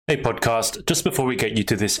Hey podcast, just before we get you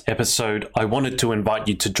to this episode, I wanted to invite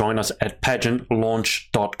you to join us at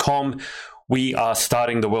pageantlaunch.com. We are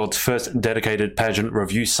starting the world's first dedicated pageant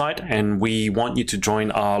review site, and we want you to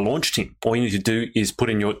join our launch team. All you need to do is put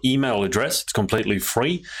in your email address. It's completely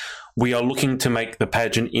free. We are looking to make the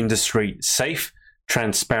pageant industry safe,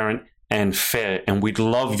 transparent, and fair, and we'd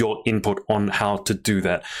love your input on how to do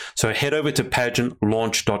that. So head over to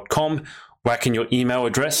pageantlaunch.com, whack in your email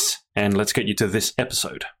address, and let's get you to this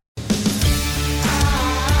episode.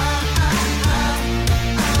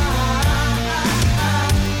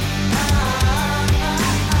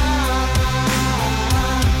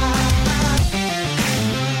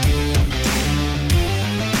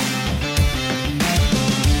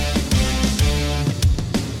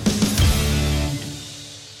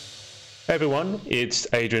 Hey everyone, it's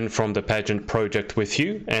Adrian from the Pageant Project with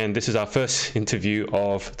you, and this is our first interview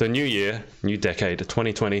of the new year, new decade,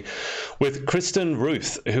 2020, with Kristen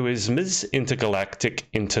Routh, who is Ms. Intergalactic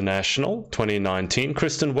International 2019.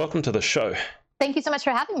 Kristen, welcome to the show. Thank you so much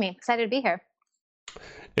for having me. Excited to be here.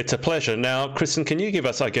 It's a pleasure. Now, Kristen, can you give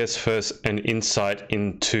us, I guess, first an insight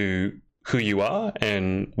into who you are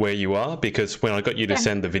and where you are? Because when I got you to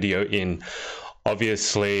send the video in,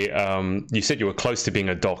 obviously, you said you were close to being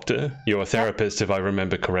a doctor. You're a therapist, if I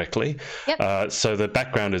remember correctly. Yep. So the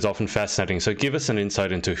background is often fascinating. So give us an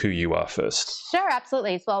insight into who you are first. Sure,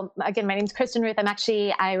 absolutely. Well, again, my name is Kristen Routh.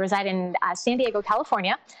 I reside in San Diego,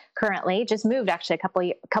 California, currently. Just moved actually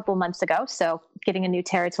a couple months ago, so getting a new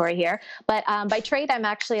territory here. But by trade, I'm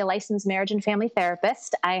actually a licensed marriage and family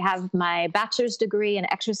therapist. I have my bachelor's degree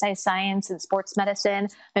in exercise science and sports medicine,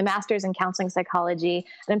 my master's in counseling psychology,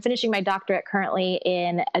 and I'm finishing my doctorate currently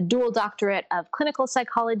in a dual doctorate of clinical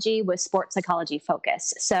psychology with sports psychology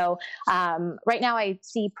focus. So right now I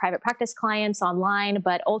see private practice clients online,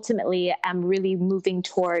 but ultimately I'm really moving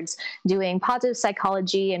towards doing positive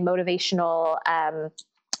psychology and motivational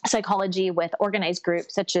psychology with organized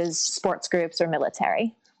groups such as sports groups or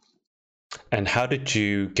military. And how did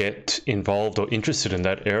you get involved or interested in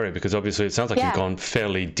that area? Because obviously it sounds like you've gone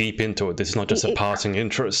fairly deep into it. This is not just a passing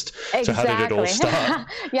interest. Exactly. So how did it all start?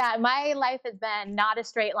 Yeah, my life has been not a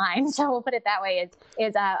straight line. So we'll put it that way.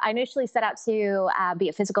 I initially set out to be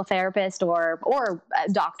a physical therapist or a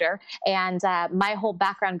doctor. And my whole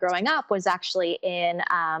background growing up was actually in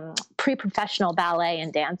pre-professional ballet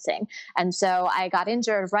and dancing. And so I got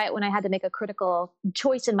injured right when I had to make a critical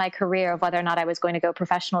choice in my career of whether or not I was going to go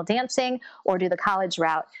professional dancing or do the college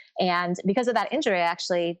route. And because of that injury, I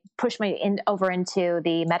actually pushed over into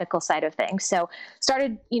the medical side of things. So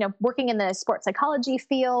started, working in the sports psychology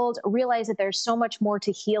field, realized that there's so much more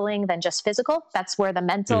to healing than just physical. That's where the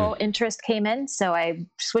mental interest came in. So I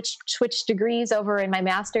switched degrees over in my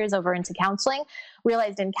master's over into counseling,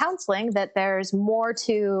 realized in counseling that there's more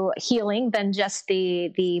to healing than just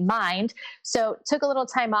the mind. So took a little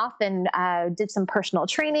time off and did some personal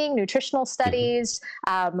training, nutritional studies,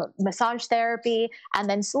 massage therapy, and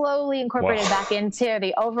then slowly incorporated back into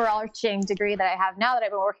the overarching degree that I have now that I've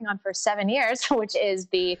been working on for 7 years, which is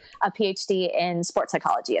a PhD in sports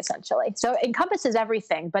psychology, essentially. So it encompasses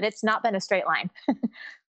everything, but it's not been a straight line.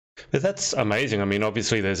 But that's amazing. I mean,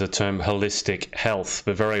 obviously there's a term holistic health,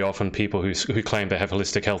 but very often people who claim they have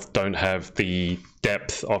holistic health don't have the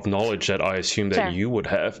depth of knowledge that I assume that you would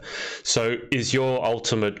have. So is your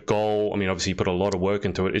ultimate goal, I mean, obviously you put a lot of work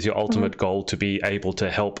into it, is your ultimate goal to be able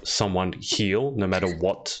to help someone heal no matter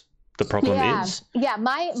what the problem is? Yeah,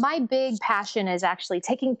 my big passion is actually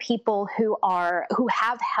taking people who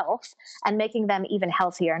have health and making them even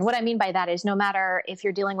healthier. And what I mean by that is no matter if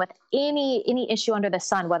you're dealing with any issue under the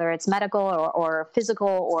sun, whether it's medical or physical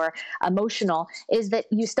or emotional, is that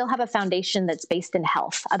you still have a foundation that's based in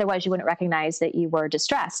health. Otherwise, you wouldn't recognize that you were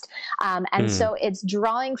distressed. So it's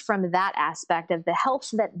drawing from that aspect of the health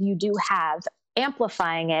that you do have,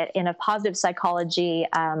 amplifying it in a positive psychology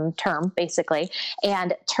term, basically,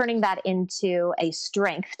 and turning that into a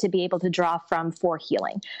strength to be able to draw from for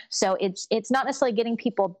healing. So it's not necessarily getting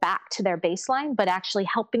people back to their baseline, but actually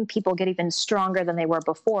helping people get even stronger than they were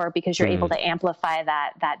before because you're able to amplify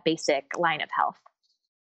that basic line of health.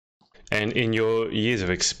 And in your years of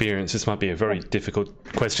experience, this might be a very difficult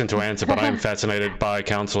question to answer, but I'm fascinated by a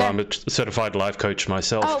counselor. I'm a certified life coach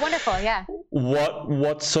myself. Oh, wonderful. Yeah.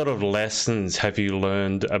 What sort of lessons have you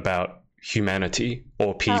learned about humanity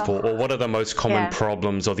or people, or what are the most common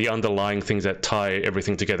problems or the underlying things that tie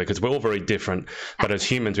everything together? Because we're all very different, but as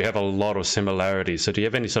humans, we have a lot of similarities. So do you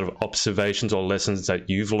have any sort of observations or lessons that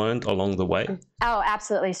you've learned along the way? Oh,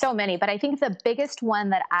 absolutely. So many. But I think the biggest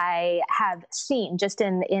one that I have seen just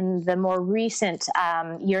in the more recent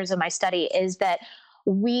years of my study is that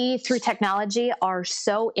we through technology are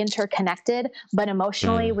so interconnected, but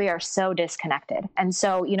emotionally we are so disconnected. And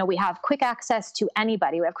so, we have quick access to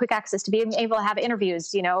anybody. We have quick access to being able to have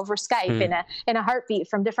interviews, over Skype in a heartbeat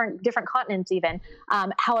from different continents even.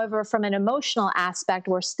 However, from an emotional aspect,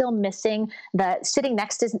 we're still missing the sitting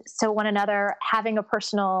next to one another, having a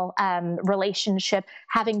personal relationship,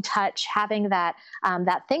 having touch, having that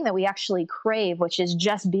thing that we actually crave, which is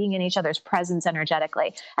just being in each other's presence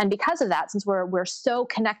energetically. And because of that, since we're so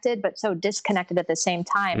connected but so disconnected at the same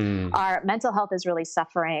time, our mental health is really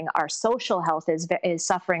suffering. Our social health is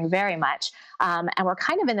suffering very much, and we're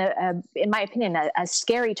kind of in my opinion, a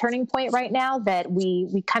scary turning point right now that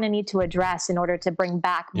we kind of need to address in order to bring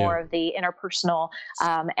back more of the interpersonal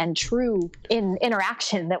and true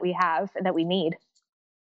interaction that we have and that we need.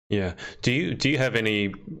 Yeah. Do you have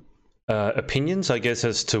any opinions, I guess,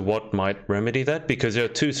 as to what might remedy that? Because there are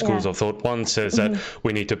two schools of thought. One says that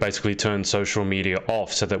we need to basically turn social media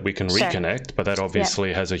off so that we can reconnect, but that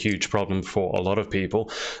obviously has a huge problem for a lot of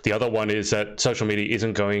people. The other one is that social media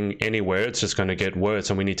isn't going anywhere. It's just going to get worse,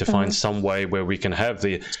 and we need to find some way where we can have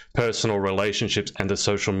the personal relationships and the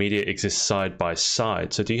social media exist side by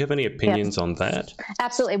side. So do you have any opinions on that?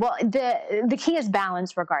 Absolutely. Well, the key is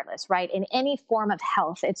balance regardless, right? In any form of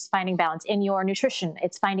health, it's finding balance. In your nutrition,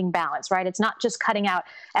 it's finding balance, right? It's not just cutting out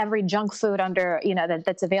every junk food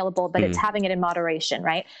that's available, but it's having it in moderation,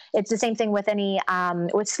 right? It's the same thing with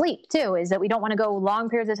with sleep too, is that we don't want to go long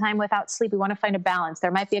periods of time without sleep. We want to find a balance. There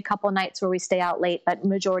might be a couple of nights where we stay out late, but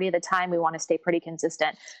majority of the time we want to stay pretty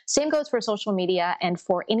consistent. Same goes for social media and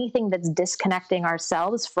for anything that's disconnecting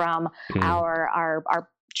ourselves from our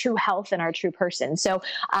true health and our true person. So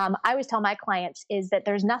I always tell my clients is that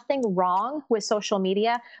there's nothing wrong with social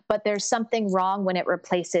media, but there's something wrong when it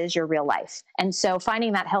replaces your real life. And so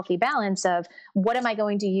finding that healthy balance of what am I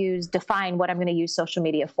going to define what I'm going to use social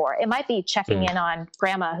media for. It might be checking in on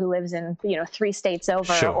grandma who lives in 3 states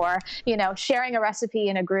over, or sharing a recipe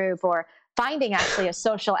in a group, or finding actually a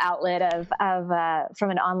social outlet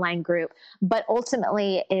from an online group. But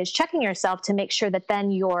ultimately is checking yourself to make sure that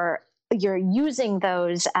then you're using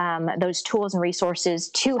those tools and resources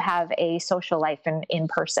to have a social life in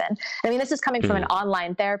person. I mean, this is coming from an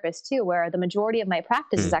online therapist too, where the majority of my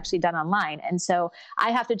practice is actually done online. And so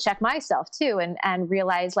I have to check myself too and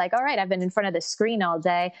realize like, all right, I've been in front of the screen all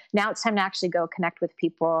day. Now it's time to actually go connect with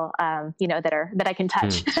people, that I can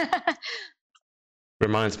touch.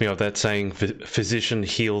 Reminds me of that saying, physician,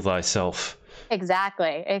 heal thyself.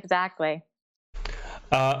 Exactly.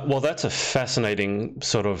 Well, that's a fascinating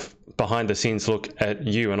sort of behind the scenes look at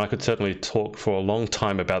you. And I could certainly talk for a long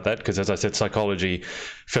time about that because, as I said, psychology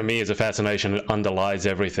for me is a fascination. It underlies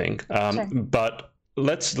everything. But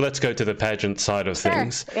let's go to the pageant side of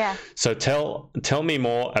things. Yeah. So tell me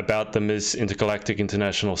more about the Ms. Intergalactic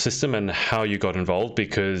International system and how you got involved,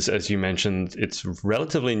 because as you mentioned, it's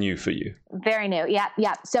relatively new for you. Very new.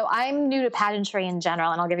 Yeah. So I'm new to pageantry in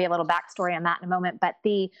general, and I'll give you a little backstory on that in a moment. But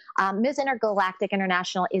the Ms. Intergalactic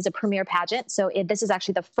International is a premier pageant. So this is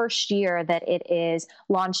actually the first year that it is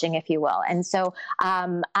launching, if you will. And so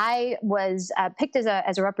I was picked as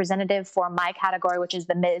a representative for my category, which is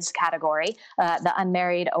the Ms. category, the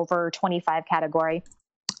unmarried over 25 category.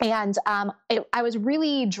 And I was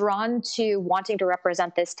really drawn to wanting to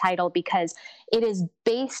represent this title because it is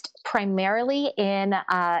based primarily in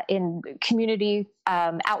community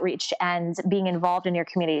outreach and being involved in your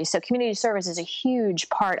community. So community service is a huge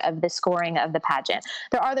part of the scoring of the pageant.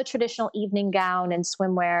 There are the traditional evening gown and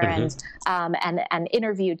swimwear and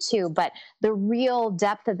interview too, but the real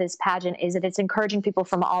depth of this pageant is that it's encouraging people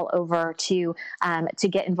from all over to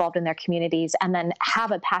get involved in their communities and then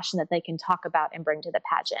have a passion that they can talk about and bring to the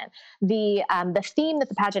pageant. The theme that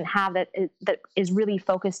the pageant have that is really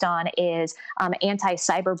focused on is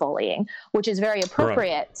anti-cyberbullying, which is very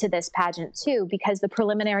appropriate to this pageant too, because the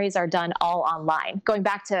preliminaries are done all online. Going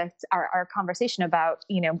back to our conversation about,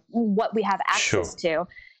 what we have access to,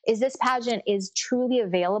 is this pageant is truly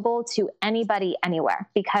available to anybody anywhere,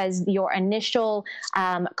 because your initial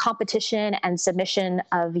competition and submission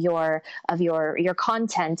of your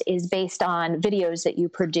content is based on videos that you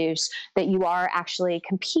produce, that you are actually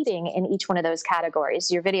competing in each one of those categories.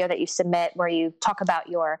 Your video that you submit where you talk about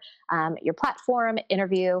your platform,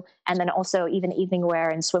 interview, and then also even evening wear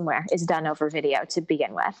and swimwear is done over video to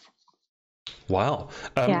begin with. Wow.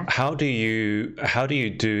 Yeah. How do you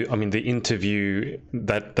do? I mean, the interview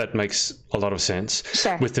that makes a lot of sense.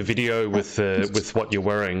 Sure. With the video, with what you're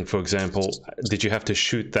wearing, for example, did you have to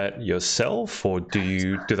shoot that yourself, or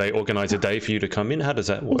do they organize a day for you to come in? How does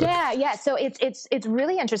that work? Yeah. So it's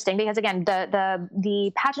really interesting because, again,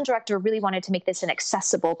 the pageant director really wanted to make this an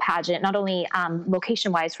accessible pageant, not only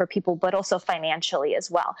location wise for people, but also financially as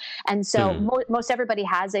well. And so most everybody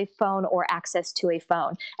has a phone or access to a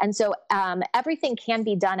phone, and so everything can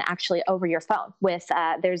be done actually over your phone. With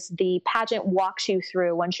there's the pageant walks you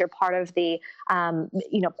through, once you're part of the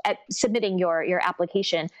submitting your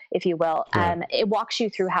application, if you will. Right. It walks you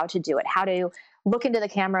through how to do it, how to look into the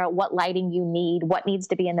camera, what lighting you need, what needs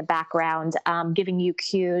to be in the background, giving you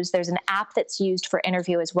cues. There's an app that's used for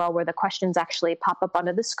interview as well, where the questions actually pop up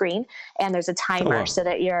onto the screen, and there's a timer so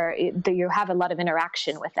that you have a lot of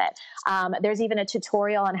interaction with it. There's even a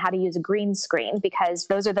tutorial on how to use a green screen, because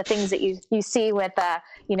those are the things that you see with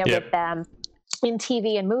in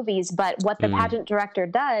TV and movies. But what the pageant director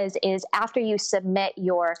does is, after you submit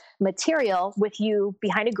your material with you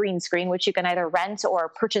behind a green screen, which you can either rent or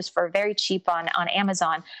purchase for very cheap on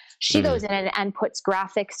Amazon, she goes in and puts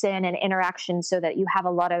graphics in and interaction so that you have a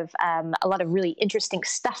lot of really interesting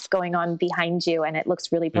stuff going on behind you, and it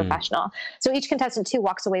looks really professional. So each contestant too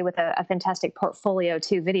walks away with a fantastic portfolio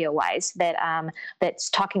too, video wise, that's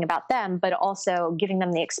talking about them, but also giving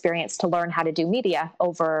them the experience to learn how to do media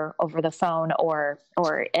over the phone or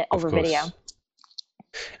over video.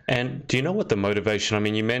 And do you know what the motivation? I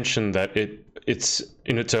mean, you mentioned that it's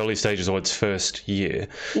in its early stages, or its first year.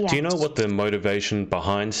 Yeah. Do you know what the motivation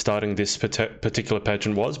behind starting this particular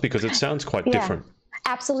pageant was? Because it sounds quite different.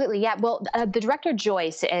 Absolutely. Yeah. Well, the director,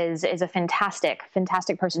 Joyce, is a fantastic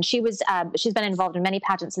person. She's been involved in many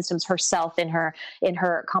pageant systems herself in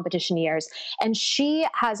her competition years. And she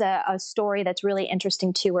has a story that's really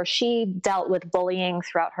interesting too, where she dealt with bullying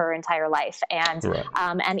throughout her entire life,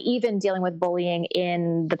 and even dealing with bullying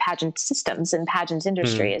in the pageant systems and pageant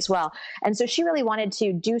industry as well. And so she really wanted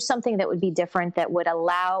to do something that would be different, that would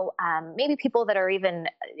allow maybe people that are even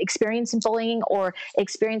experiencing bullying or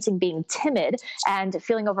experiencing being timid and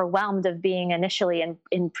feeling overwhelmed of being initially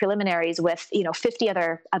in preliminaries with 50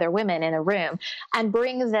 other women in a room, and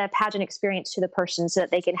bring the pageant experience to the person so that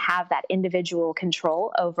they can have that individual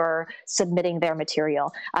control over submitting their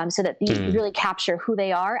material, so that you really capture who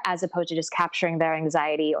they are, as opposed to just capturing their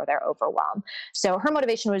anxiety or their overwhelm. So her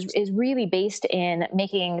motivation is really based in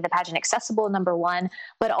making the pageant accessible, number one,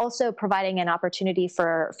 but also providing an opportunity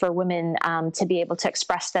for women to be able to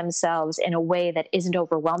express themselves in a way that isn't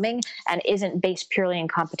overwhelming and isn't based purely in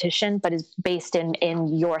competition, but is based in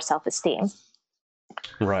your self-esteem.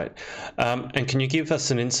 Right. And can you give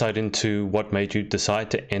us an insight into what made you decide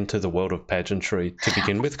to enter the world of pageantry to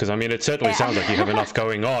begin with? Because, I mean, it certainly sounds like you have enough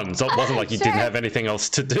going on. So it wasn't like you didn't have anything else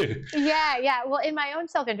to do. Yeah. Well, in my own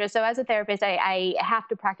self-interest, so as a therapist, I have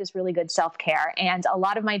to practice really good self-care. And a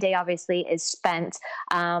lot of my day, obviously, is spent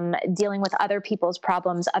dealing with other people's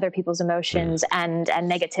problems, other people's emotions, and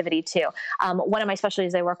negativity, too. One of my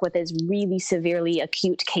specialties I work with is really severely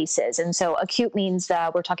acute cases. And so acute means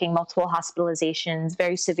we're talking multiple hospitalizations,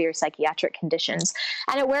 very severe psychiatric conditions,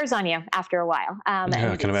 and it wears on you after a while.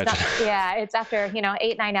 I can imagine. It's after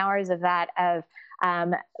 8-9 hours of that, of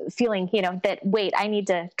feeling that, wait, I need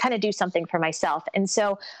to kind of do something for myself. And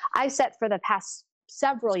so I set for the past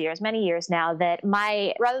many years now, that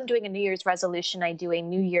rather than doing a New Year's resolution, I do a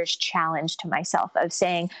New Year's challenge to myself of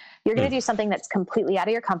saying, you're going to do something that's completely out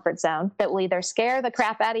of your comfort zone, that will either scare the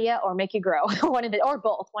crap out of you or make you grow, or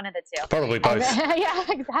both, one of the two. Probably both. Yeah,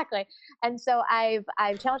 exactly. And so I've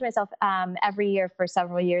challenged myself every year for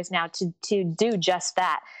several years now to do just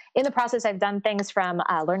that. In the process, I've done things from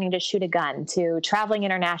learning to shoot a gun, to traveling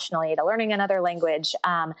internationally, to learning another language,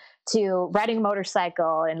 to riding a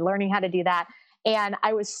motorcycle and learning how to do that. And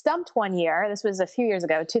I was stumped one year. This was a few years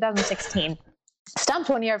ago, 2016. Stumped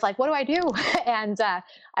one year of like, what do I do? And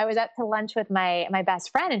I was out to lunch with my best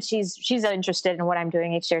friend, and she's interested in what I'm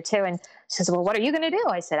doing each year too. And she says, well, what are you going to do?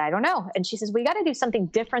 I said, I don't know. And she says, we got to do something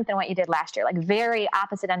different than what you did last year, like very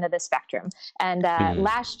opposite end of the spectrum. And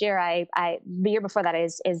last year, the year before that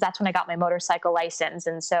is that's when I got my motorcycle license.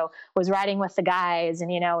 And so was riding with the guys and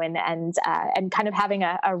kind of having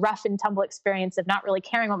a rough and tumble experience of not really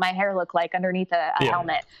caring what my hair looked like underneath a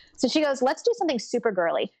helmet. So she goes, let's do something super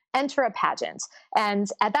girly, enter a pageant. And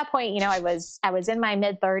at that point, I was in my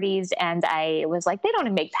mid-30s, and I was like, they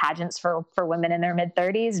don't make pageants for women in their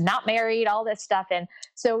mid-30s, not married, all this stuff. And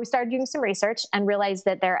so we started doing some research and realized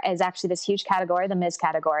that there is actually this huge category, the Ms.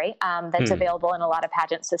 category, that's available in a lot of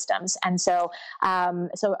pageant systems. And so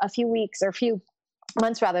a few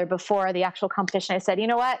months rather before the actual competition, I said, you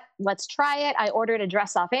know what, let's try it. I ordered a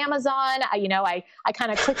dress off Amazon. I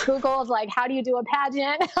kind of clicked Google of like, how do you do a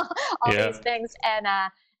pageant, all these things,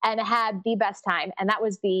 and had the best time. And that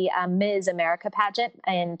was the Ms. America pageant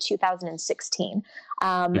in 2016.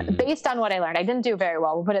 Based on what I learned, I didn't do very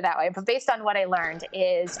well, we'll put it that way, but based on what I learned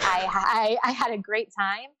is I had a great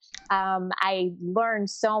time. I learned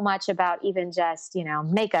so much about even just,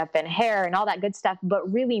 makeup and hair and all that good stuff,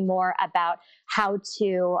 but really more about how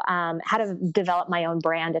to develop my own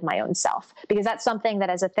brand and my own self, because that's something that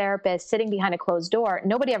as a therapist sitting behind a closed door,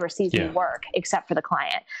 nobody ever sees me work except for the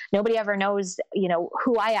client. Nobody ever knows,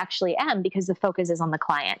 who I actually am, because the focus is on the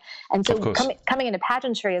client. And so coming into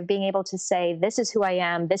pageantry, of being able to say, this is who I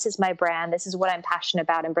am, this is my brand, this is what I'm passionate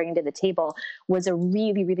about and bringing to the table, was a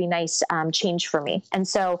really, really nice change for me. And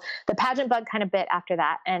so the pageant bug kind of bit after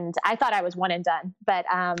that. And I thought I was one and done, but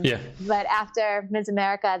after Ms.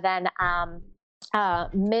 America, then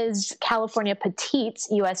Ms. California Petite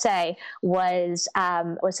USA was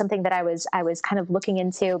something that I was kind of looking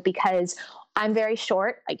into, because I'm very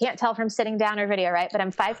short. I can't tell from sitting down or video, right? But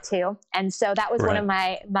I'm 5'2", and so that was one of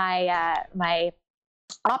my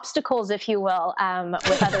obstacles, if you will,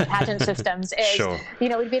 with other pageant systems is,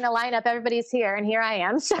 we'd be in a lineup, everybody's here, and here I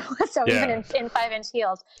am. So even in 5-inch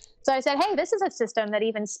heels. So I said, hey, this is a system that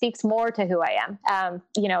even speaks more to who I am.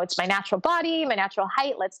 It's my natural body, my natural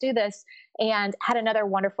height. Let's do this. And had another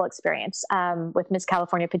wonderful experience with Miss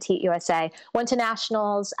California Petite USA. Went to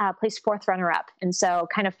nationals, placed 4th runner-up. And so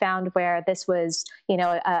kind of found where this was,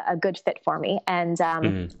 a good fit for me.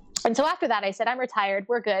 And so after that, I said, I'm retired.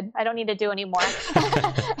 We're good. I don't need to do any more.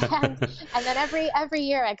 and then every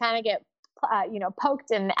year I kind of get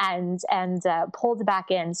poked and pulled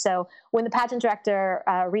back in. So when the pageant director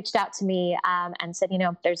reached out to me and said,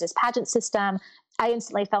 there's this pageant system, I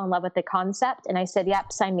instantly fell in love with the concept, and I said,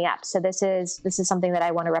 yep, sign me up. So this is something that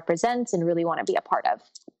I want to represent and really want to be a part of.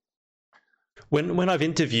 When I've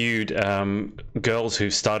interviewed girls who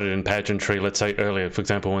started in pageantry, let's say earlier, for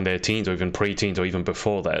example, when they're teens or even pre-teens or even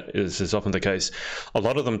before that, is often the case, a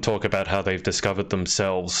lot of them talk about how they've discovered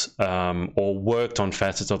themselves or worked on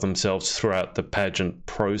facets of themselves throughout the pageant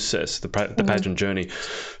process, the pageant journey.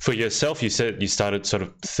 For yourself, you said you started sort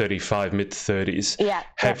of 35, mid-30s. Yeah.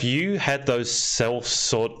 Have you had that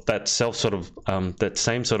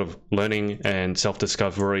same sort of learning and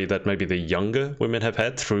self-discovery that maybe the younger women have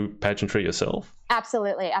had through pageantry yourself?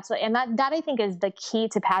 Absolutely. And that I think is the key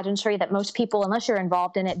to pageantry that most people, unless you're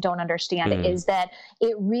involved in it, don't understand, is that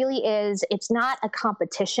it really is, it's not a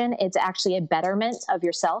competition. It's actually a betterment of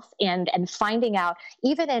yourself and finding out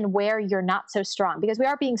even in where you're not so strong, because we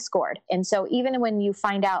are being scored. And so even when you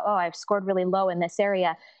find out, oh, I've scored really low in this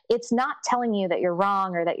area, it's not telling you that you're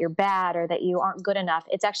wrong or that you're bad or that you aren't good enough.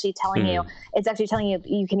 It's actually telling you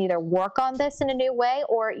you can either work on this in a new way,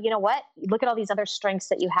 or you know what, look at all these other strengths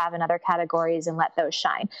that you have in other categories and let those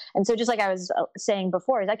shine. And so just like I was saying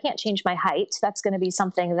before, is I can't change my height. That's going to be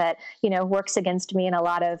something that, works against me in a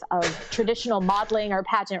lot of traditional modeling or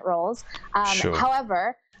pageant roles.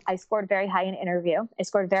 However, I scored very high in interview. I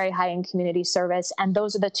scored very high in community service. And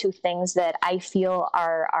those are the two things that I feel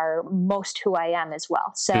are most who I am as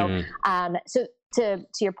well. So, so to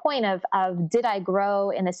your point of did I grow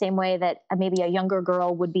in the same way that maybe a younger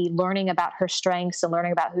girl would be learning about her strengths and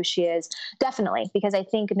learning about who she is? Definitely. Because I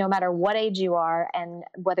think no matter what age you are, and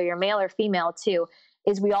whether you're male or female too,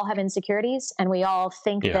 is we all have insecurities, and we all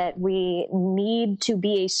think that we need to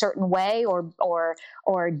be a certain way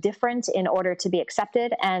or different in order to be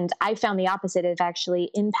accepted. And I found the opposite of actually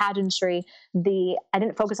in pageantry, I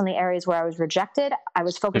didn't focus on the areas where I was rejected. I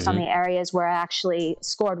was focused on the areas where I actually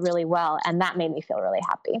scored really well. And that made me feel really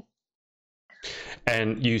happy.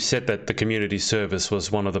 And you said that the community service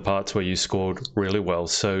was one of the parts where you scored really well.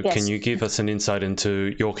 So Can you give us an insight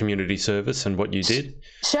into your community service and what you did?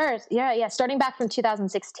 Sure. Yeah. Starting back from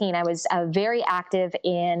 2016, I was very active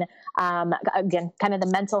in, again, kind of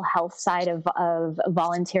the mental health side of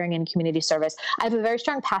volunteering and community service. I have a very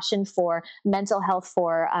strong passion for mental health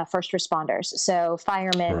for first responders. So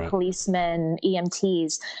firemen, policemen,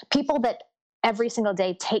 EMTs, people that every single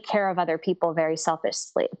day take care of other people very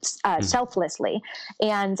selflessly.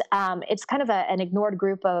 And it's kind of an ignored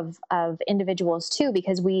group of individuals too,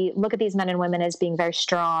 because we look at these men and women as being very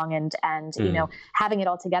strong and having it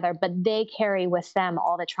all together, but they carry with them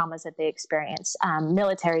all the traumas that they experience.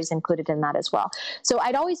 Military is included in that as well. So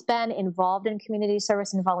I'd always been involved in community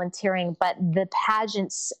service and volunteering, but the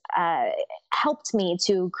pageants helped me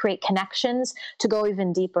to create connections to go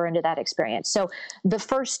even deeper into that experience. So the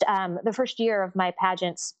first year of my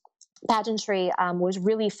pageants, pageantry was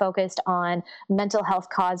really focused on mental health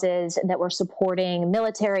causes that were supporting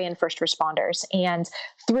military and first responders. And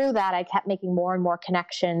through that, I kept making more and more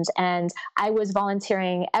connections. And I was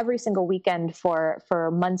volunteering every single weekend for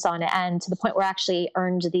months on end, to the point where I actually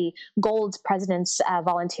earned the Gold President's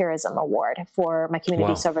Volunteerism Award for my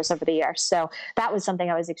community service over the years. So that was something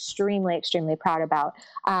I was extremely, extremely proud about.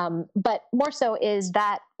 But more so is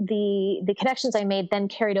that the connections I made then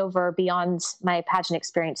carried over beyond my pageant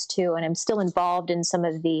experience too, and I'm still involved in some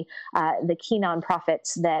of the key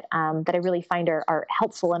nonprofits that I really find are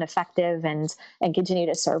helpful and effective, and continue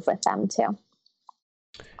to serve with them too.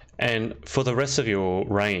 And for the rest of your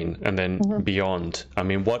reign and then beyond, I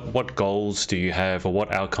mean, what goals do you have, or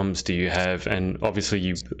what outcomes do you have? And obviously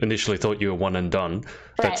you initially thought you were one and done.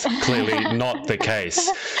 That's clearly not the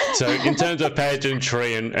case. So in terms of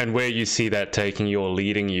pageantry and where you see that taking you or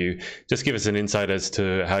leading you, just give us an insight as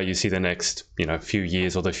to how you see the next, few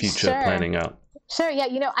years or the future planning out. Sure. Yeah.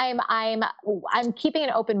 I'm keeping an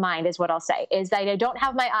open mind is what I'll say, is that I don't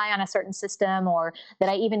have my eye on a certain system, or that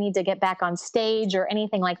I even need to get back on stage or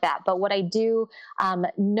anything like that. But what I do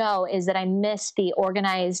know is that I miss the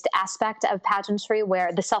organized aspect of pageantry,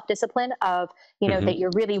 where the self-discipline of, that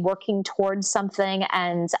you're really working towards something,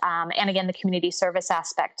 and again, the community service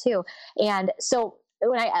aspect too. And so,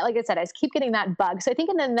 like I said, I keep getting that bug. So I think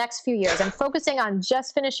in the next few years, I'm focusing on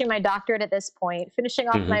just finishing my doctorate at this point, finishing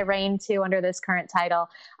off my reign too under this current title,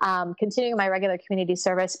 continuing my regular community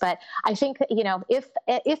service. But I think,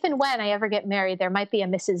 if and when I ever get married, there might be a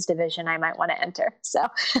Mrs. division I might want to enter. So.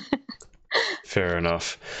 Fair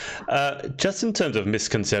enough. Just in terms of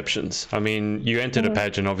misconceptions, I mean, you entered a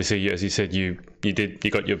pageant, obviously, as you said, you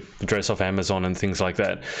got your dress off Amazon and things like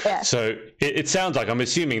that. Yeah. So it sounds like, I'm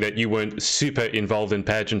assuming that you weren't super involved in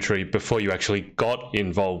pageantry before you actually got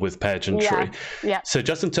involved with pageantry. Yeah. So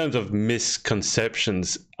just in terms of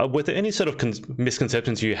misconceptions, were there any sort of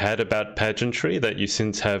misconceptions you had about pageantry that you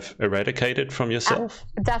since have eradicated from yourself?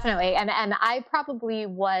 Definitely. And I probably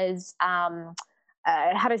was...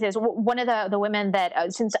 how to say this, one of the women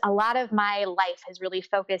that, since a lot of my life has really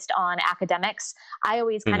focused on academics, I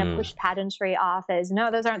always kind of pushed pageantry off as,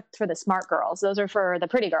 no, those aren't for the smart girls. Those are for the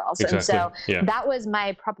pretty girls. Exactly. And so that was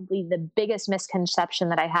probably the biggest misconception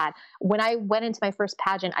that I had. When I went into my first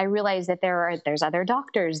pageant, I realized that there's other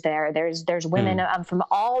doctors there. There's women from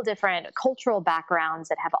all different cultural backgrounds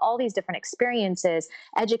that have all these different experiences,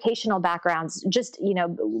 educational backgrounds, just,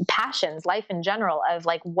 passions, life in general, of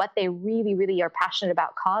like what they really, really are passionate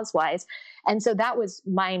about cause-wise. And so that was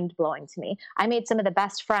mind-blowing to me. I made some of the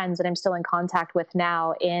best friends that I'm still in contact with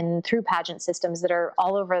now through pageant systems that are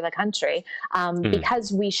all over the country,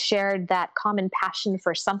 because we shared that common passion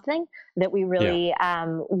for something that we really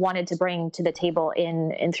wanted to bring to the table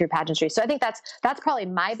in through pageantry. So I think that's probably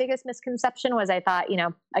my biggest misconception, was I thought,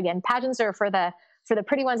 again, pageants are for the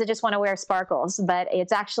pretty ones that just want to wear sparkles, but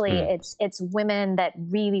it's actually, it's women that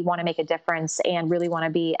really want to make a difference and really want to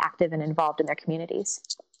be active and involved in their communities.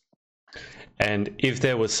 And if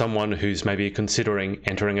there was someone who's maybe considering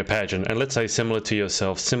entering a pageant, and let's say similar to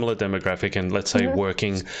yourself, similar demographic, and let's say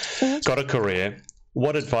working, got a career,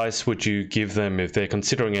 what advice would you give them if they're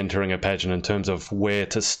considering entering a pageant in terms of where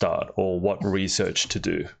to start or what research to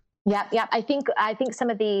do? Yeah. I think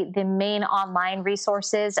some of the main online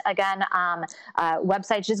resources, again,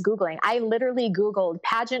 websites, just Googling. I literally Googled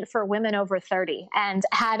pageant for women over 30 and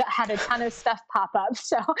had a ton of stuff pop up.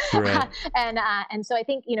 So, right. And so I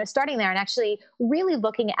think, starting there and actually really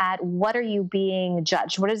looking at what are you being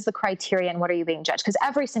judged? What is the criteria and what are you being judged? Because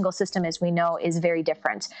every single system, as we know, is very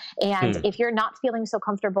different. And if you're not feeling so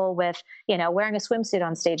comfortable with, wearing a swimsuit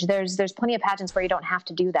on stage, there's plenty of pageants where you don't have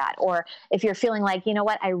to do that. Or if you're feeling like,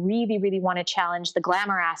 I really, really want to challenge the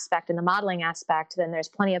glamour aspect and the modeling aspect, then there's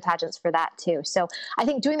plenty of pageants for that too. So I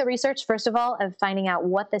think doing the research, first of all, of finding out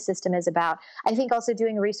what the system is about. I think also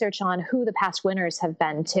doing research on who the past winners have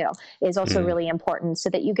been too is also really important, so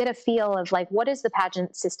that you get a feel of like, what is the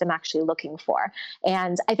pageant system actually looking for?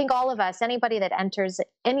 And I think all of us, anybody that enters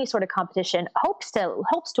any sort of competition hopes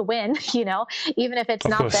to win, even if it's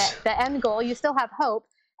not the end goal, you still have hope.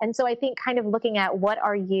 And so I think kind of looking at what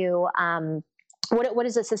are you, what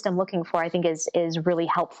is the system looking for, I think is really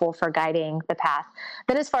helpful for guiding the path.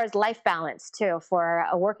 Then as far as life balance too, for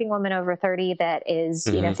a working woman over 30 that is,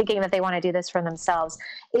 thinking that they want to do this for themselves,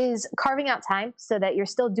 is carving out time so that you're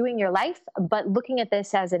still doing your life, but looking at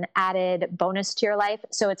this as an added bonus to your life.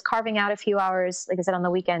 So it's carving out a few hours, like I said, on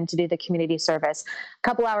the weekend to do the community service, a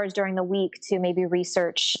couple hours during the week to maybe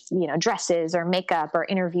research, dresses or makeup or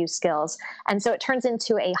interview skills. And so it turns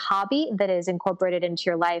into a hobby that is incorporated into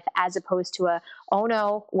your life, as opposed to a oh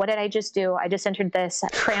no, what did I just do? I just entered this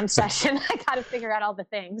cram session. I got to figure out all the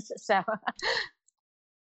things.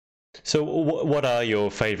 So what are your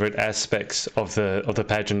favorite aspects of the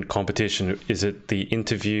pageant competition? Is it the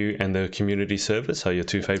interview and the community service are your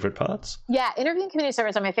two favorite parts? Yeah, interview and community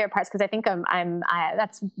service are my favorite parts because I think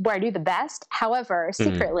that's where I do the best. However,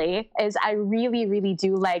 secretly is I really, really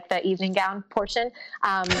do like the evening gown portion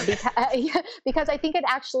because I think it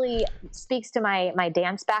actually speaks to my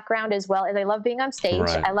dance background as well. As I love being on stage.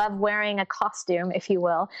 Right. I love wearing a costume, if you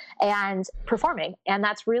will, and performing. And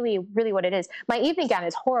that's really, really what it is. My evening gown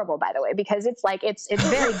is horrible, by the way, because it's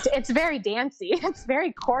very dancey. It's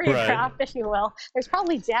very choreographed, right, if you will. There's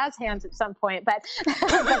probably jazz hands at some point, but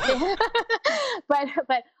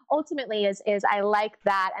but ultimately is I like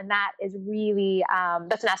that, and that is really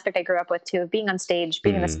that's an aspect I grew up with too, of being on stage,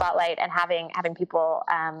 being in the spotlight, and having people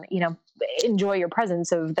enjoy your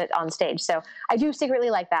presence of that on stage. So I do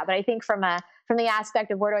secretly like that, but I think from the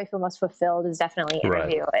aspect of where do I feel most fulfilled is definitely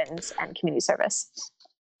interview and community service.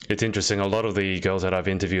 It's interesting. A lot of the girls that I've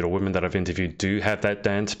interviewed or women that I've interviewed do have that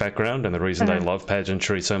dance background, and the reason they love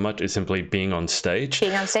pageantry so much is simply being on stage.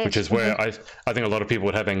 Which is where I think a lot of people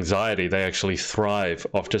would have anxiety. They actually thrive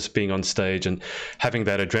off just being on stage and having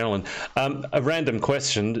that adrenaline. A random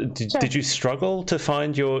question: Did you struggle to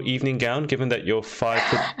find your evening gown, given that you're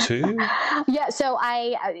 5'2"? Yeah. So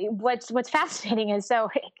what's fascinating is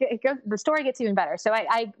the story gets even better. So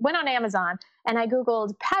I went on Amazon and I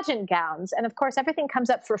Googled pageant gowns, and of course everything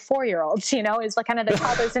comes up for 4-year-olds, is like kind of the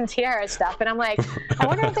toddlers and tiara stuff. And I'm like, I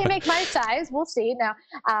wonder if they make my size. We'll see now.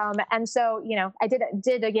 And so, I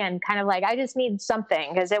did again, kind of like, I just need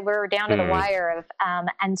something because we're down to the wire of,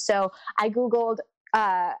 and so I Googled,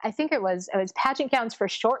 I think it was pageant gowns for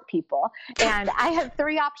short people, and I had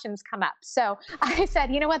 3 options come up. So I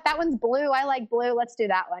said, you know what, that one's blue. I like blue. Let's do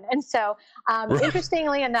that one. And so,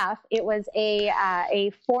 interestingly enough, it was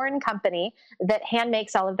a foreign company that hand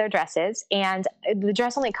makes all of their dresses, and the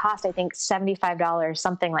dress only cost, I think, $75,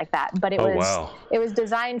 something like that. But it was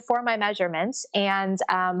designed for my measurements, and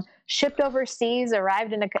shipped overseas,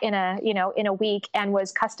 arrived in a week, and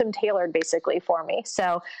was custom tailored basically for me.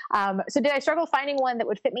 So did I struggle finding one that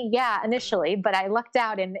would fit me? Yeah, initially, but I lucked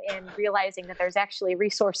out in realizing that there's actually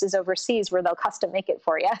resources overseas where they'll custom make it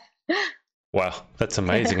for you. Wow, that's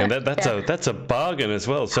amazing, and that's a bargain as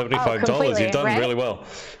well. $75, you've done really well.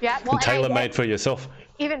 Yeah, well, tailor made for yourself.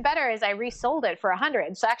 Even better is I resold it for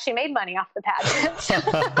 $100, so I actually made money off the pageant.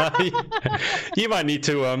 You might need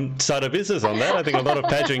to start a business on that. I think a lot of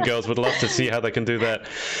pageant girls would love to see how they can do that.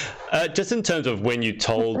 Just in terms of when you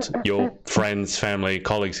told your friends, family,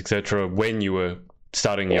 colleagues, etc., when you were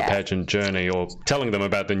starting your pageant journey or telling them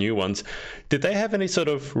about the new ones, did they have any sort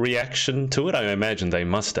of reaction to it? I imagine they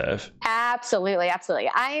must have. Absolutely.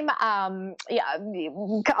 I'm, I'll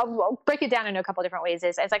break it down into a couple of different ways.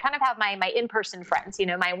 Is I kind of have my in-person friends,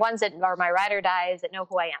 my ones that are my ride or dies that know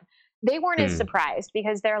who I am. They weren't as surprised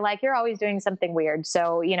because they're like, you're always doing something weird.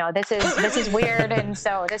 So, this is weird. And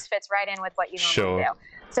so this fits right in with what you normally do.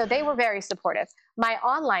 So they were very supportive. My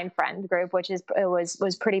online friend group, which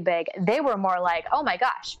was pretty big, they were more like, oh my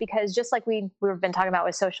gosh, because just like we've been talking about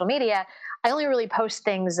with social media, I only really post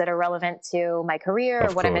things that are relevant to my career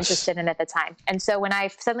or what I'm interested in at the time. And so when I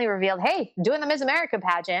suddenly revealed, hey, doing the Miss America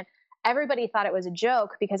pageant, everybody thought it was a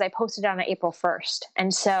joke because I posted it on April 1st.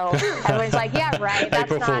 And so everyone's like, yeah, right.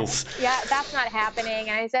 That's that's not happening.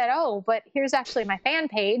 And I said, oh, but here's actually my fan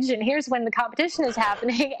page, and here's when the competition is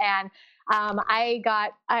happening. And I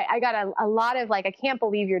got a lot of like, I can't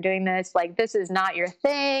believe you're doing this. Like, this is not your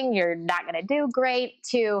thing. You're not going to do great.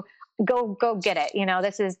 To go get it.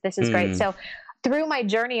 This is great. So through my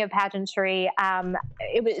journey of pageantry,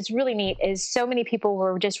 it's really neat. Is so many people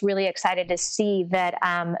were just really excited to see that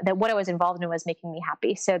that what I was involved in was making me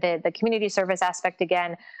happy. So the community service aspect,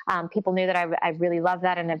 again, people knew that I really love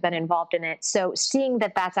that and have been involved in it. So seeing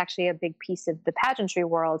that that's actually a big piece of the pageantry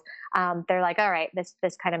world, they're like, all right, this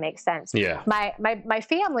kind of makes sense. Yeah. My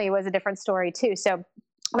family was a different story too. So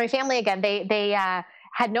my family, again, they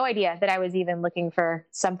had no idea that I was even looking for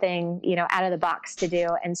something, out of the box to do.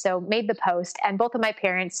 And so made the post, and both of my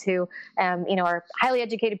parents who, are highly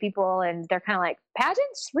educated people, and they're kind of like,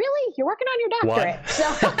 pageants? Really? You're working on your doctorate. So,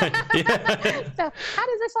 so how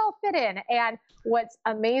does this all fit in? And what's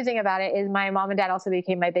amazing about it is my mom and dad also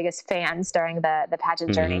became my biggest fans during the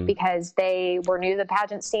pageant journey, because they were new to the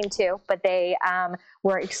pageant scene too, but they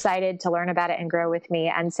were excited to learn about it and grow with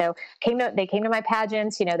me. And so they came to my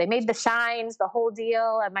pageants, they made the signs, the whole deal.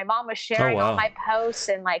 And my mom was sharing all my posts,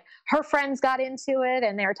 and like her friends got into it,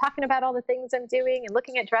 and they were talking about all the things I'm doing and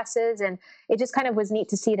looking at dresses. And it just kind of was neat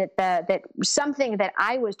to see that something something that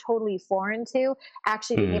I was totally foreign to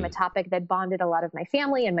actually became a topic that bonded a lot of my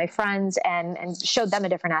family and my friends and showed them a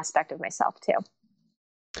different aspect of myself too.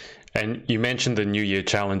 And you mentioned the New Year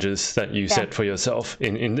challenges that you set for yourself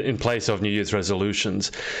in place of New Year's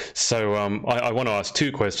resolutions. So I want to ask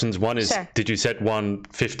two questions. One is, did you set one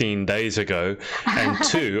 15 days ago? And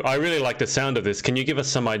two, I really like the sound of this. Can you give us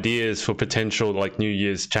some ideas for potential like New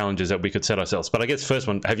Year's challenges that we could set ourselves? But I guess first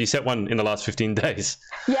one, have you set one in the last 15 days?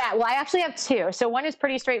 Yeah, well, I actually have two. So one is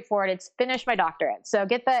pretty straightforward. It's finish my doctorate. So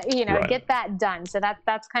get that, get that done. So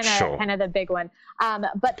that's kind of the big one.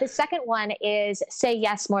 But the second one is say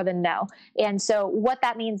yes more than no. And so what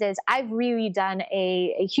that means is I've really done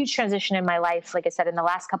a huge transition in my life. Like I said, in the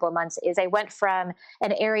last couple of months is I went from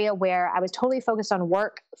an area where I was totally focused on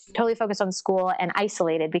work, totally focused on school and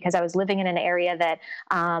isolated because I was living in an area that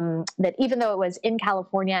even though it was in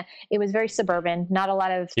California, it was very suburban, not a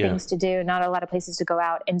lot of things to do, not a lot of places to go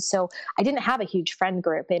out. And so I didn't have a huge friend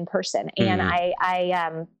group in person. And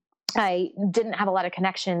I didn't have a lot of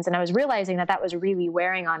connections and I was realizing that was really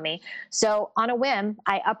wearing on me. So on a whim,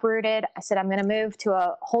 I uprooted. I said, I'm going to move to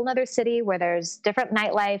a whole nother city where there's different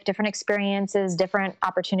nightlife, different experiences, different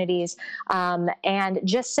opportunities, and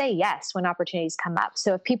just say yes when opportunities come up.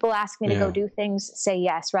 So if people ask me to go do things, say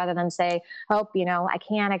yes, rather than say, oh,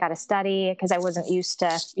 I got to study because I wasn't used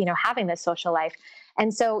to, having this social life.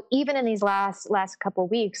 And so even in these last couple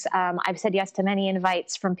of weeks, I've said yes to many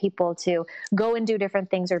invites from people to go and do different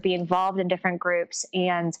things or be involved in different groups.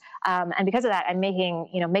 And because of that, I'm making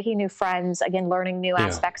new friends, again, learning new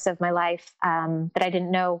aspects of my life that I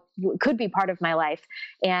didn't know could be part of my life.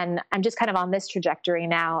 And I'm just kind of on this trajectory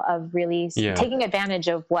now of really taking advantage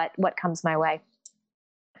of what comes my way.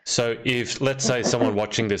 So if, let's say, someone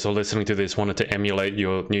watching this or listening to this wanted to emulate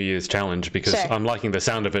your New Year's challenge, because I'm liking the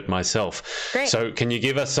sound of it myself. Great. So can you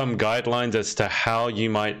give us some guidelines as to how you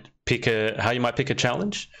might pick a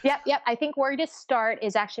challenge? Yep. I think where to start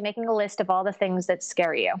is actually making a list of all the things that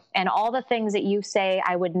scare you and all the things that you say,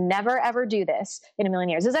 I would never, ever do this in a million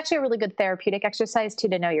years. This is actually a really good therapeutic exercise too,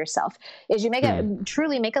 to know yourself, is you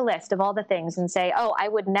truly make a list of all the things and say, oh, I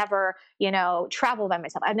would never, travel by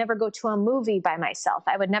myself. I'd never go to a movie by myself.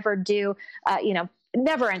 I would never do,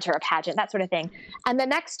 never enter a pageant, that sort of thing. And then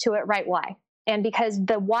next to it, write why. And because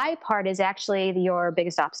the why part is actually your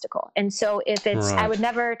biggest obstacle. And so if it's, I would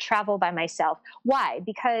never travel by myself. Why?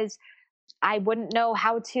 Because I wouldn't know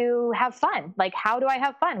how to have fun. Like, how do I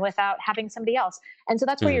have fun without having somebody else? And so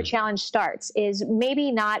that's where your challenge starts, is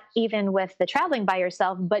maybe not even with the traveling by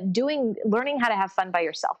yourself, but learning how to have fun by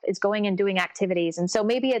yourself, is going and doing activities. And so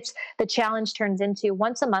maybe it's the challenge turns into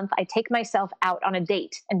once a month, I take myself out on a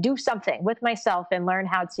date and do something with myself and learn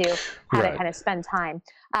how to kind of spend time.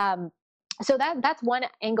 So that's one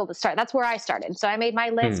angle to start. That's where I started. So I made my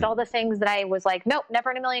list, all the things that I was like, nope, never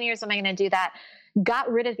in a million years am I going to do that.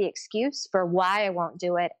 Got rid of the excuse for why I won't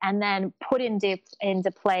do it, and then put into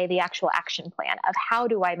play the actual action plan of how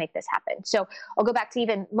do I make this happen. So I'll go back to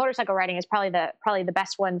even motorcycle riding is probably the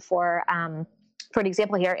best one for an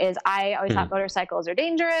example here is I always thought motorcycles are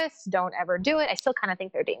dangerous. Don't ever do it. I still kind of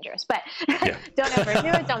think they're dangerous, but don't ever do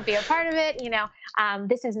it. Don't be a part of it.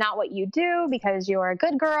 This is not what you do because you're a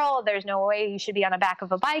good girl. There's no way you should be on the back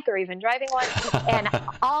of a bike or even driving one. And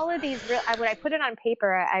all of these, when I put it on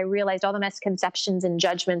paper, I realized all the misconceptions and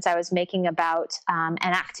judgments I was making about an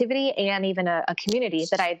activity and even a community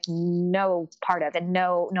that I had no part of and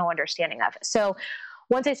no understanding of. So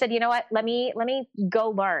once I said, you know what, let me go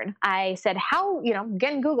learn. I said, how,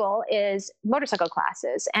 again, Google is motorcycle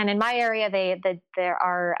classes. And in my area, there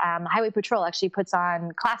are Highway Patrol actually puts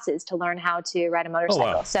on classes to learn how to ride a motorcycle.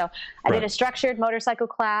 Oh, wow. So I did a structured motorcycle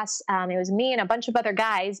class. It was me and a bunch of other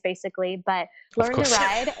guys basically, but learned to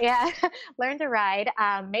ride. Learned to ride,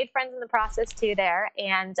 made friends in the process too there,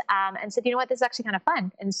 and said, you know what, this is actually kind of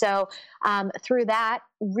fun. And so through that,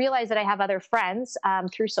 realized that I have other friends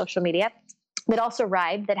through social media that also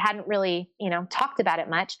ride that hadn't really, talked about it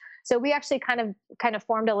much. So we actually kind of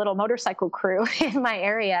formed a little motorcycle crew in my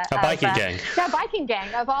area. A biking gang. Yeah, biking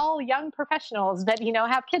gang of all young professionals that,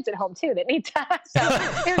 have kids at home too that need to. So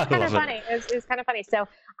it was kind of funny. It was kind of funny. So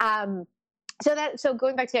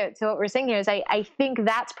going back to what we're saying here is I think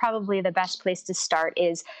that's probably the best place to start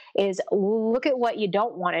is look at what you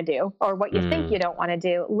don't want to do or what you think you don't want to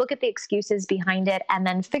do, look at the excuses behind it, and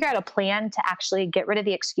then figure out a plan to actually get rid of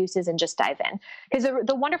the excuses and just dive in. Because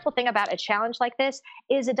the wonderful thing about a challenge like this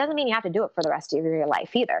is it doesn't mean you have to do it for the rest of your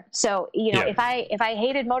life either. So, if I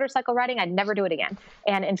hated motorcycle riding, I'd never do it again.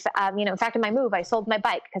 And in fact, in my move, I sold my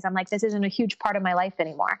bike because I'm like, this isn't a huge part of my life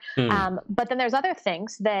anymore. But then there's other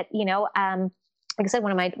things that, like I said,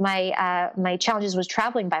 one of my challenges was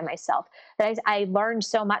traveling by myself. That I learned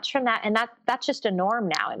so much from that, and that's just a norm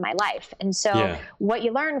now in my life. And so, Yeah. what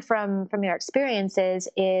you learn from your experiences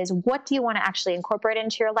is what do you want to actually incorporate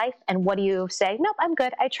into your life, and what do you say? Nope, I'm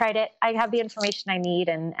good. I tried it. I have the information I need,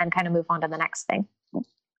 and kind of move on to the next thing.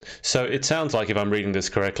 So it sounds like, if I'm reading this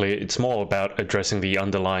correctly, it's more about addressing the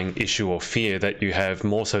underlying issue or fear that you have,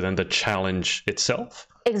 more so than the challenge itself.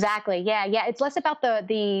 Exactly. Yeah. Yeah. It's less about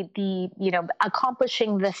the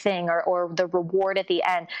accomplishing the thing or the reward at the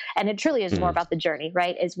end. And it truly is more about the journey,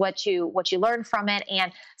 right? Is what you learn from it.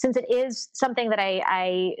 And since it is something that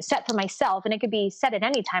I set for myself, and it could be set at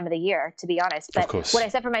any time of the year, to be honest, but what I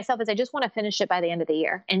set for myself is I just want to finish it by the end of the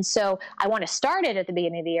year. And so I want to start it at the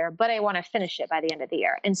beginning of the year, but I want to finish it by the end of the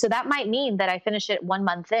year. And so that might mean that I finish it 1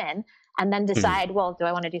 month in, and then decide, well, do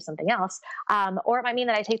I want to do something else? Or it might mean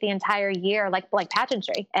that I take the entire year, like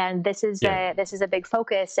pageantry, and this is a big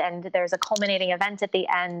focus, and there's a culminating event at the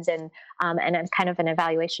end, and a kind of an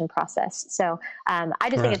evaluation process. So I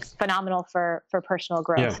just think it's phenomenal for personal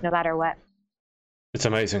growth, no matter what. It's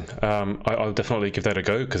amazing. I'll definitely give that a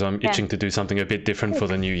go, because I'm itching to do something a bit different for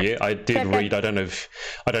the new year. I did read. I don't know if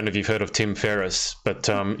you've heard of Tim Ferriss, but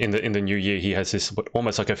in the new year he has this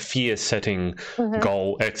almost like a fear setting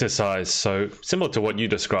goal exercise. So similar to what you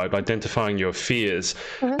described, identifying your fears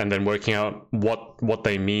and then working out what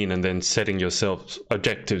they mean, and then setting yourself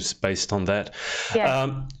objectives based on that.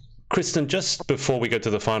 Kristen, just before we go to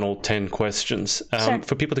the final 10 questions,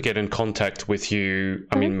 for people to get in contact with you,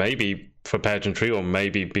 I mean, maybe for pageantry, or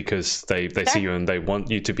maybe because they see you and they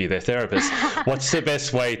want you to be their therapist, what's the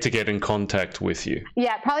best way to get in contact with you?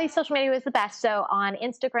 Yeah, probably social media is the best. So on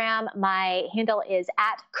Instagram, my handle is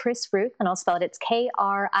 @KrisRouth, and I'll spell it. It's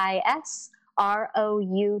KrisRouth.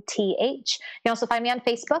 You can also find me on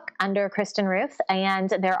Facebook under Kristen Routh, and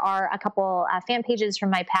there are a couple fan pages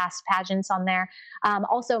from my past pageants on there.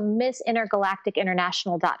 Also,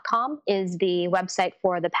 MissIntergalacticInternational.com is the website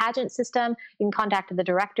for the pageant system. You can contact the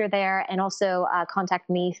director there, and also contact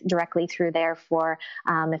me directly through there for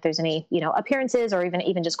if there's any appearances, or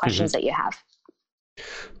even just questions that you have.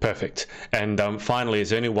 Perfect. And finally, is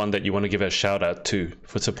there anyone that you want to give a shout out to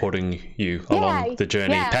for supporting you along the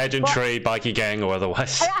journey? Pageantry, bikie gang, or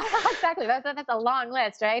otherwise? Exactly. That's a long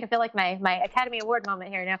list, right? I feel like my Academy Award moment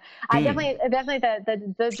here now. Definitely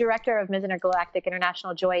the director of Miss Intergalactic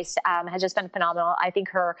International, Joyce, has just been phenomenal. I think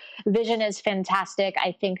her vision is fantastic.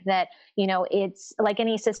 I think that, it's like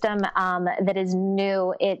any system that is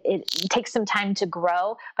new, it takes some time to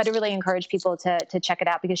grow, but I really encourage people to check it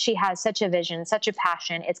out, because she has such a vision, such a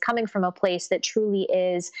passion. It's coming from a place that truly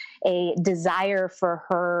is a desire for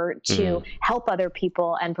her to help other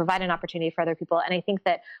people and provide an opportunity for other people. And I think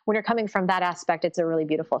that when you're coming from that aspect, it's a really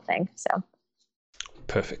beautiful thing. So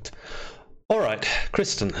perfect. All right,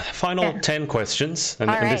 Kristen, final 10 questions,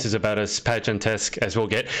 and this is about as pageant-esque as we'll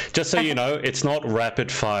get. Just so you know, it's not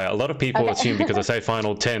rapid fire. A lot of people assume, because I say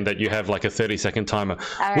final 10, that you have like a 30-second timer.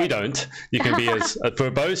 We don't. You can be as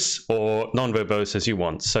verbose or non-verbose as you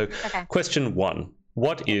want. So question 1,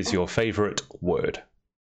 what is your favorite word?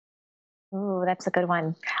 Ooh, that's a good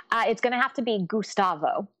one. It's going to have to be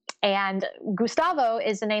Gustavo. And Gustavo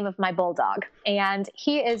is the name of my bulldog, and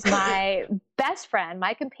he is my best friend,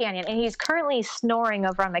 my companion, and he's currently snoring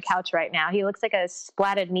over on the couch right now. He looks like a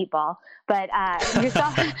splatted meatball, but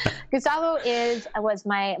Gustavo was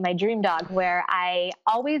my dream dog, where I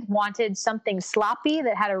always wanted something sloppy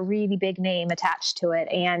that had a really big name attached to it,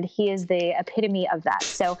 and he is the epitome of that.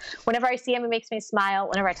 So whenever I see him, it makes me smile.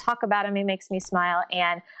 Whenever I talk about him, it makes me smile,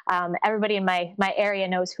 and everybody in my area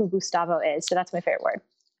knows who Gustavo is, so that's my favorite word.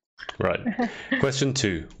 Right. Question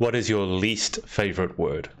 2, what is your least favorite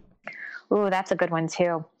word? Ooh, that's a good one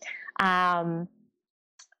too. Probably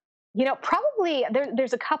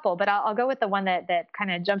there's a couple, but I'll go with the one that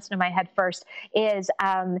kind of jumps into my head first is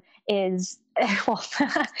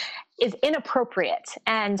is inappropriate.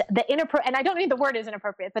 And and I don't mean the word is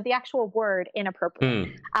inappropriate, but the actual word inappropriate.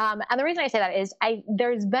 And the reason I say that is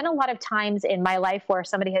there's been a lot of times in my life where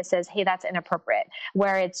somebody has says, hey, that's inappropriate,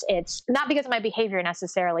 where it's not because of my behavior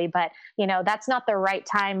necessarily, but that's not the right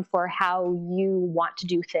time for how you want to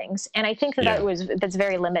do things. And I think that's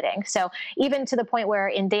very limiting. So even to the point where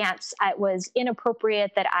in dance, it was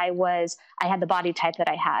inappropriate that I had the body type that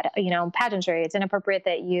I had, pageantry. It's inappropriate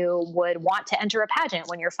that you would want to enter a pageant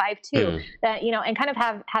when you're 5'2", that, and kind of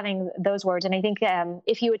having those words. And I think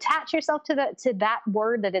if you attach yourself to that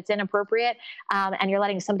word, that it's inappropriate, and you're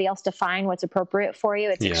letting somebody else define what's appropriate for you,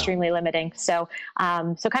 it's extremely limiting. So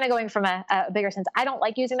kind of going from a bigger sense, I don't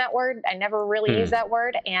like using that word. I never really use that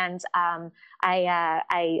word. And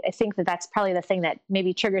I think that's probably the thing that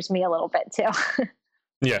maybe triggers me a little bit too.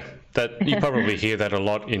 Yeah, that you probably hear that a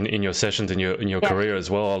lot in your sessions, in your career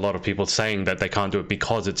as well. A lot of people saying that they can't do it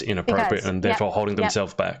because it's inappropriate and therefore holding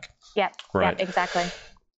themselves back. Yep. Right. Yep, exactly.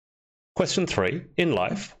 Question 3, in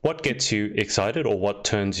life, what gets you excited or what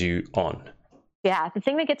turns you on? Yeah, the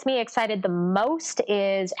thing that gets me excited the most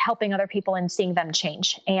is helping other people and seeing them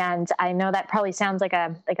change. And I know that probably sounds like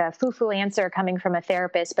a foo-foo answer coming from a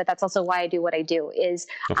therapist, but that's also why I do what I do. Is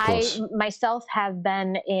I myself have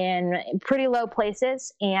been in pretty low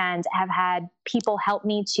places and have had people help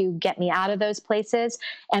me to get me out of those places,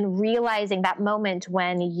 and realizing that moment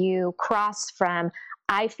when you cross from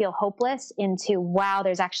I feel hopeless into wow,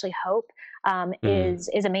 there's actually hope.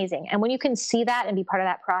 Is amazing. And when you can see that and be part of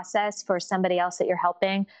that process for somebody else that you're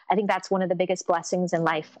helping, I think that's one of the biggest blessings in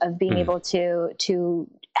life, of being able to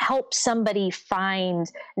help somebody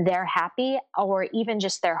find their happy, or even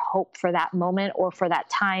just their hope for that moment or for that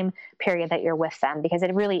time period that you're with them. Because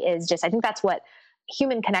it really is just, I think that's what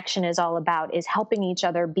human connection is all about, is helping each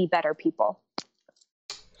other be better people.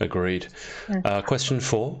 Agreed. Question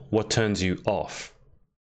 4, what turns you off?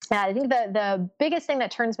 Yeah, I think the biggest thing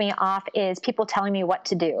that turns me off is people telling me what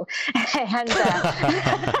to do. And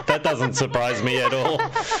that doesn't surprise me at all.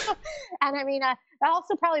 And I mean,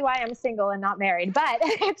 also probably why I'm single and not married, but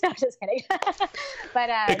no, just kidding. But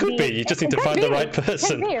it could be. You just need to find the right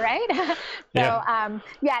person. Could be, right? So,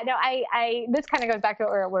 I this kind of goes back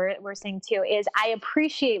to what we're saying too. Is I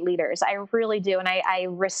appreciate leaders. I really do, and I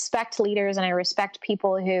respect leaders, and I respect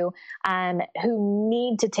people who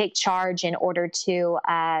need to take charge in order to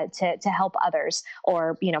help others,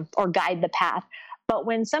 or guide the path. But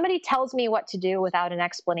when somebody tells me what to do without an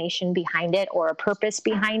explanation behind it or a purpose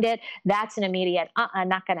behind it, that's an immediate,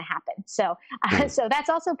 not going to happen. So, so that's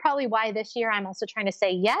also probably why this year I'm also trying to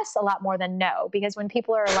say yes a lot more than no, because when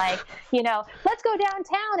people are like, let's go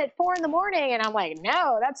downtown at 4 a.m, and I'm like,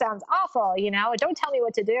 no, that sounds awful. Don't tell me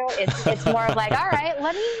what to do. It's more of like, all right,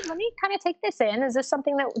 let me kind of take this in. Is this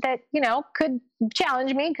something that could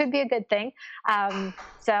challenge me? Could be a good thing.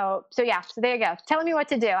 So there you go. Telling me what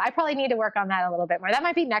to do. I probably need to work on that a little bit more. That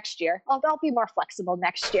might be next year. I'll be more flexible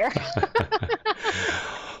next year.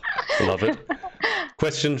 Love it.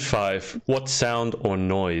 Question 5. What sound or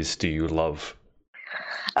noise do you love?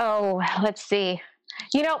 Oh, let's see.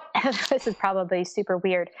 This is probably super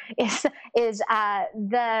weird, is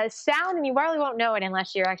the sound, and you probably won't know it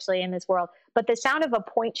unless you're actually in this world, but the sound of a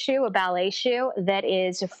point shoe, a ballet shoe that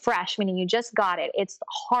is fresh, meaning you just got it. It's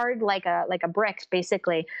hard like a brick,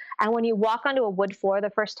 basically. And when you walk onto a wood floor the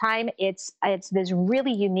first time, it's this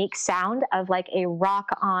really unique sound of like a rock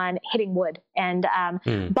on hitting wood. And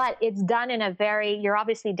but it's done in a very, you're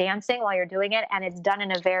obviously dancing while you're doing it, and it's done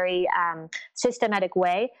in a very systematic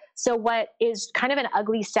way. So what is kind of an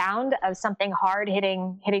ugly sound of something hard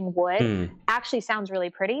hitting wood actually sounds really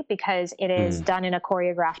pretty, because it is done in a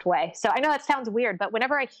choreographed way. So I know that sounds weird, but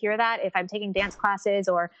whenever I hear that, if I'm taking dance classes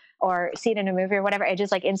or see it in a movie or whatever, it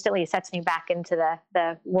just like instantly sets me back into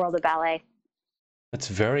the world of ballet. That's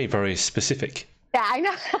very, very specific. Yeah, I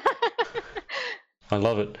know. I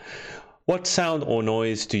love it. What sound or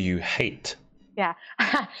noise do you hate? Yeah.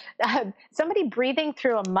 Somebody breathing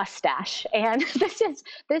through a mustache. And this is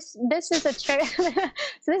a trigger.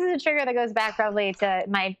 So this is a trigger that goes back probably to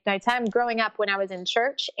my time growing up when I was in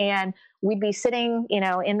church, and we'd be sitting,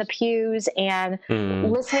 in the pews and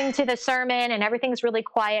listening to the sermon, and everything's really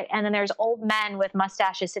quiet. And then there's old men with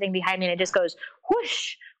mustaches sitting behind me, and it just goes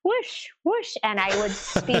whoosh, whoosh, whoosh. And I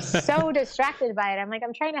would be so distracted by it. I'm like,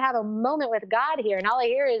 I'm trying to have a moment with God here, and all I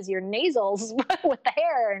hear is your nasals with the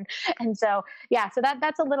hair. And so, yeah, so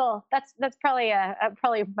that's a little, that's probably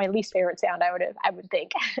probably my least favorite sound, I would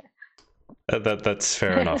think. That's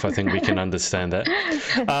fair enough. I think we can understand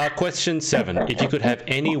that. Question 7. If you could have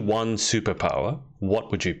any one superpower,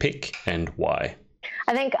 what would you pick and why?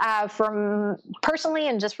 I think from personally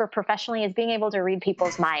and just for professionally is being able to read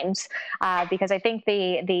people's minds, because I think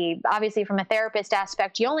the obviously from a therapist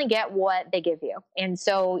aspect, you only get what they give you. And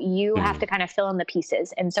so you have to kind of fill in the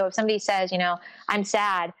pieces. And so if somebody says, I'm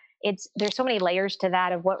sad, there's so many layers to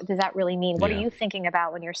that of what does that really mean? What are you thinking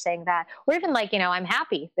about when you're saying that? Or even like, I'm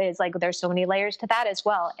happy. It's like, there's so many layers to that as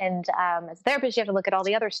well. And as a therapist, you have to look at all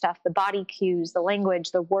the other stuff, the body cues, the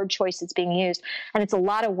language, the word choice that's being used. And it's a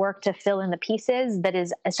lot of work to fill in the pieces that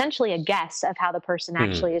is essentially a guess of how the person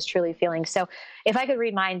actually is truly feeling. So if I could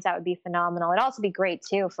read minds, that would be phenomenal. It'd also be great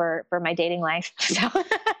too for my dating life. So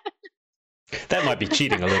that might be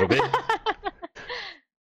cheating a little bit.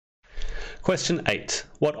 Question 8.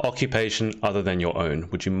 What occupation other than your own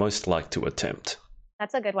would you most like to attempt?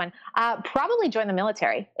 That's a good one. Probably join the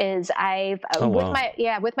military. With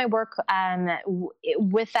my work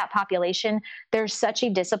with that population, there's such a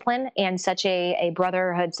discipline and such a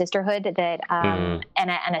brotherhood, sisterhood that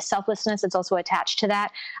and a selflessness that's also attached to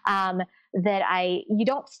that. That you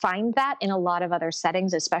don't find that in a lot of other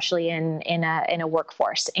settings, especially in a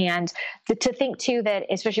workforce. And to think too that,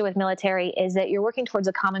 especially with military, is that you're working towards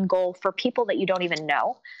a common goal for people that you don't even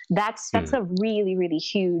know. That's a really, really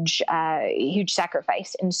huge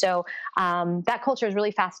sacrifice. And so that culture has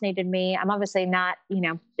really fascinated me. I'm obviously not,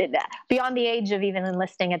 beyond the age of even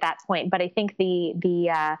enlisting at that point, but I think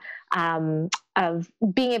the of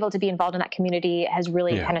being able to be involved in that community has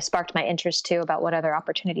really kind of sparked my interest too about what other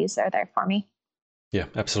opportunities are there for me. Yeah,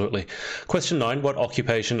 absolutely. Question 9, what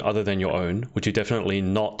occupation other than your own would you definitely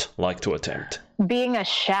not like to attempt? Being a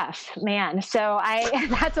chef, man. So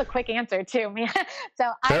that's a quick answer too, man.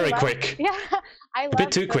 So Very quick. Yeah. A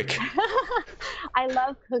bit too quick. I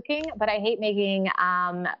love cooking, but I hate making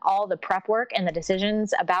all the prep work and the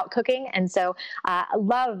decisions about cooking. And so I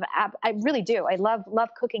really do. I love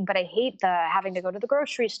cooking, but I hate having to go to the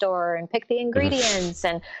grocery store and pick the ingredients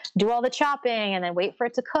and do all the chopping and then wait for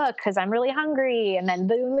it to cook because I'm really hungry, and then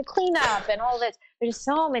doing the cleanup and all this. There's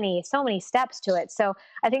so many steps to it. So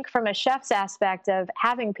I think from a chef's aspect of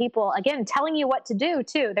having people, again, telling you what to do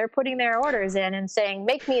too, they're putting their orders in and saying,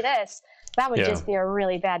 make me this. That would just be a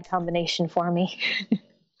really bad combination for me.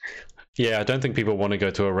 Yeah, I don't think people want to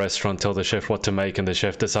go to a restaurant, tell the chef what to make, and the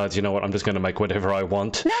chef decides, you know what, I'm just going to make whatever I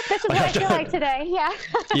want. No, this is what I feel like today. Yeah.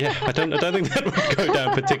 Yeah, I don't think that would go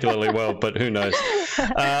down particularly well, but who knows?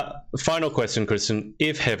 Final question, Kristen.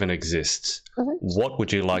 If heaven exists, what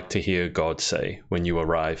would you like to hear God say when you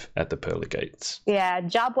arrive at the pearly gates? Yeah,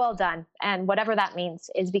 job well done, and whatever that means,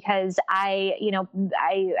 is because I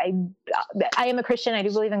am a Christian. I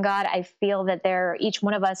do believe in God. I feel that each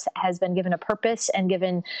one of us has been given a purpose and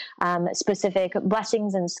given specific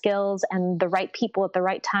blessings and skills and the right people at the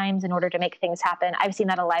right times in order to make things happen. I've seen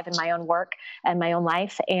that alive in my own work and my own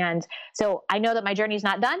life. And so I know that my journey is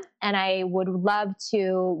not done, and I would love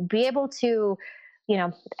to be able to,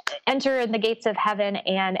 enter in the gates of heaven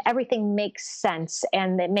and everything makes sense.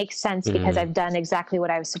 And it makes sense because I've done exactly what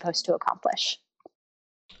I was supposed to accomplish.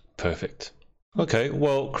 Perfect. Okay.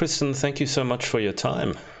 Well, Kristen, thank you so much for your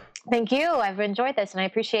time. Thank you. I've enjoyed this, and I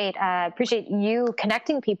appreciate you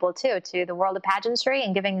connecting people too to the world of pageantry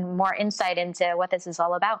and giving more insight into what this is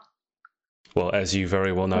all about. Well, as you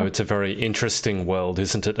very well know, it's a very interesting world,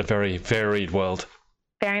 isn't it? A very varied world.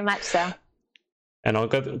 Very much so. And I'm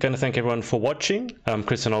going to thank everyone for watching.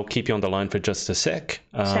 Kristen, I'll keep you on the line for just a sec,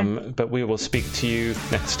 but we will speak to you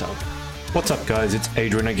next time. What's up, guys? It's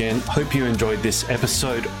Adrian again. Hope you enjoyed this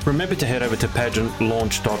episode. Remember to head over to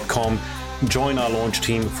pageantlaunch.com. Join our launch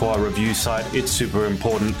team for our review site. It's super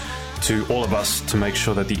important to all of us to make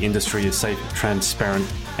sure that the industry is safe,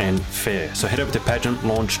 transparent, and fair. So head over to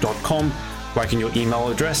pageantlaunch.com, write in your email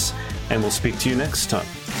address, and we'll speak to you next time.